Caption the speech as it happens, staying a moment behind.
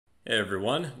Hey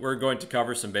everyone, we're going to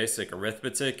cover some basic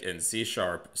arithmetic in C#,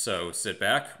 so sit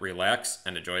back, relax,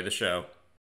 and enjoy the show.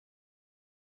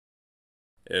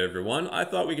 Hey everyone, I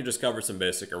thought we could just cover some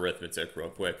basic arithmetic real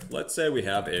quick. Let's say we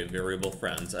have a variable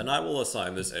friends, and I will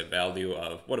assign this a value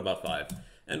of, what about 5?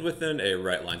 And within a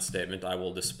WriteLine statement, I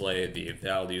will display the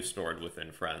value stored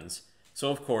within friends.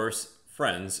 So of course,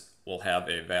 friends will have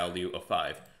a value of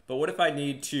 5. But what if I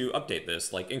need to update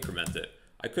this, like increment it?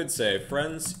 I could say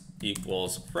friends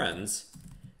equals friends,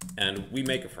 and we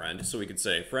make a friend, so we could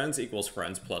say friends equals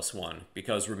friends plus 1,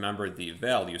 because remember the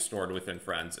value stored within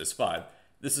friends is 5.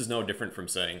 This is no different from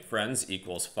saying friends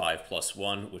equals 5 plus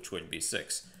 1, which would be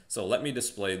 6. So let me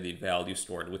display the value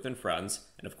stored within friends,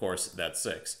 and of course that's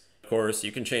 6. Of course,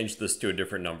 you can change this to a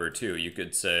different number too. You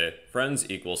could say friends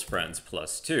equals friends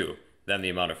plus 2. Then the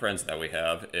amount of friends that we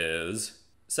have is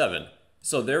 7.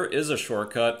 So there is a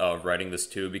shortcut of writing this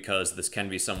too, because this can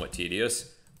be somewhat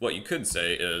tedious. What you could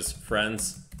say is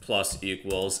friends plus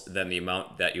equals then the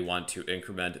amount that you want to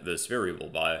increment this variable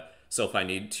by. So if I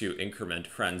need to increment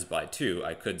friends by 2,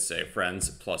 I could say friends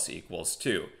plus equals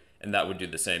 2. And that would do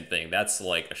the same thing. That's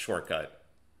like a shortcut.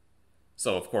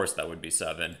 So of course that would be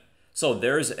 7. So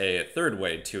there's a third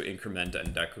way to increment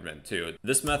and decrement too.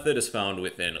 This method is found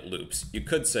within loops. You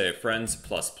could say friends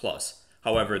plus plus.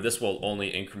 However, this will only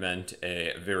increment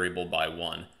a variable by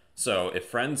 1. So if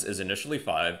friends is initially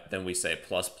 5, then we say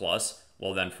plus plus,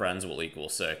 well then friends will equal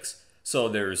 6. So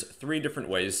there's 3 different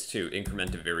ways to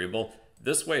increment a variable.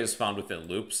 This way is found within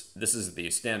loops. This is the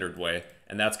standard way,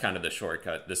 and that's kind of the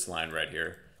shortcut, this line right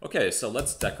here. Okay, so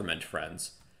let's decrement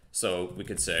friends. So we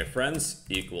could say friends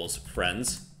equals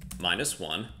friends minus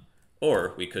 1,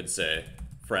 or we could say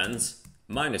friends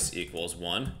minus equals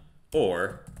 1,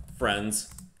 or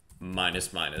friends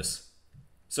minus minus.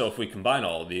 So if we combine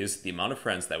all of these, the amount of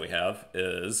friends that we have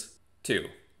is 2.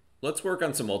 Let's work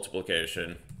on some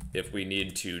multiplication. If we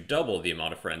need to double the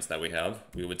amount of friends that we have,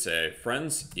 we would say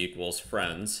friends equals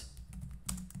friends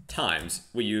times,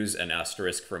 we use an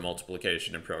asterisk for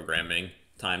multiplication in programming,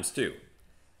 times 2.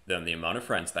 Then the amount of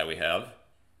friends that we have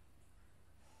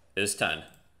is 10.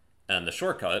 And the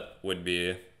shortcut would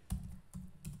be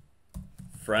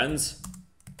friends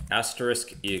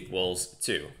asterisk equals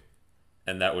 2.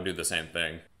 And that would do the same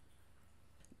thing.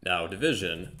 Now,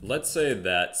 division, let's say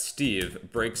that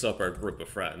Steve breaks up our group of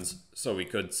friends. So we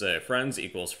could say friends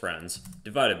equals friends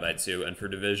divided by 2, and for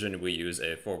division we use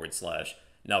a /.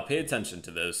 Now pay attention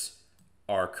to this.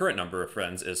 Our current number of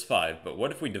friends is 5, but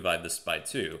what if we divide this by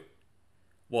 2?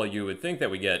 Well, you would think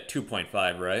that we get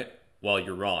 2.5, right? Well,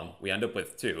 you're wrong. We end up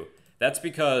with 2. That's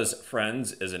because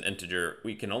friends is an integer.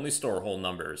 We can only store whole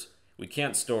numbers. We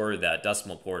can't store that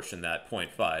decimal portion, that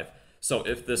 0.5. So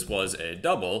if this was a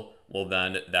double, well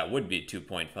then that would be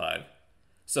 2.5.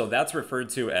 So that's referred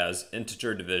to as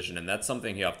integer division, and that's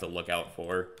something you have to look out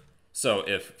for. So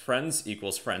if friends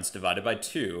equals friends divided by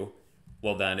 2,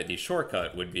 well then the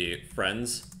shortcut would be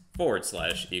friends /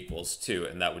 equals 2,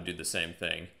 and that would do the same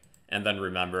thing. And then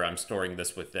remember, I'm storing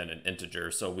this within an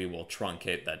integer, so we will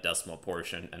truncate that decimal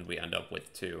portion and we end up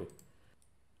with 2.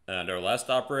 And our last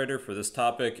operator for this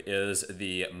topic is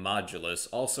the modulus,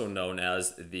 also known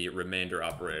as the remainder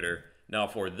operator. Now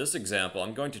for this example,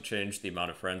 I'm going to change the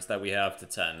amount of friends that we have to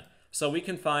 10, so we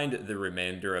can find the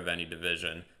remainder of any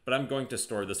division, but I'm going to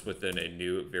store this within a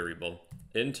new variable,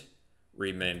 int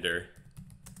remainder.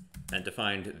 And to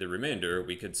find the remainder,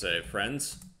 we could say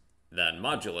friends, then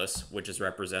modulus, which is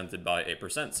represented by a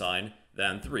 %,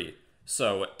 then 3.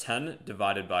 So 10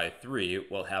 divided by 3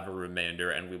 will have a remainder,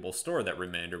 and we will store that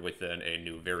remainder within a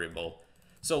new variable.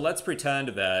 So let's pretend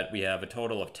that we have a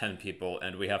total of 10 people,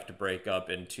 and we have to break up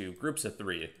into groups of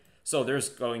 3. So there's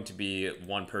going to be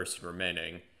 1 person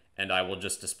remaining, and I will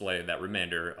just display that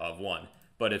remainder of 1.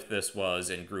 But if this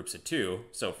was in groups of 2,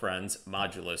 so friends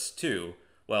modulus 2,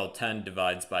 well, 10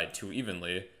 divides by 2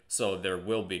 evenly, so there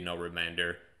will be no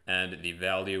remainder, and the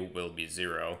value will be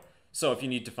 0. So if you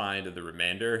need to find the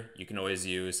remainder, you can always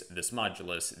use this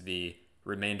modulus, the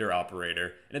remainder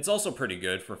operator. And it's also pretty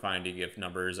good for finding if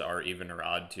numbers are even or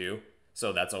odd too.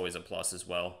 So that's always a plus as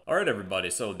well. Alright everybody,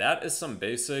 so that is some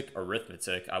basic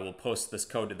arithmetic. I will post this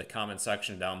code in the comment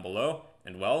section down below.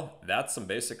 And well, that's some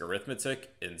basic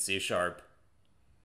arithmetic in C#.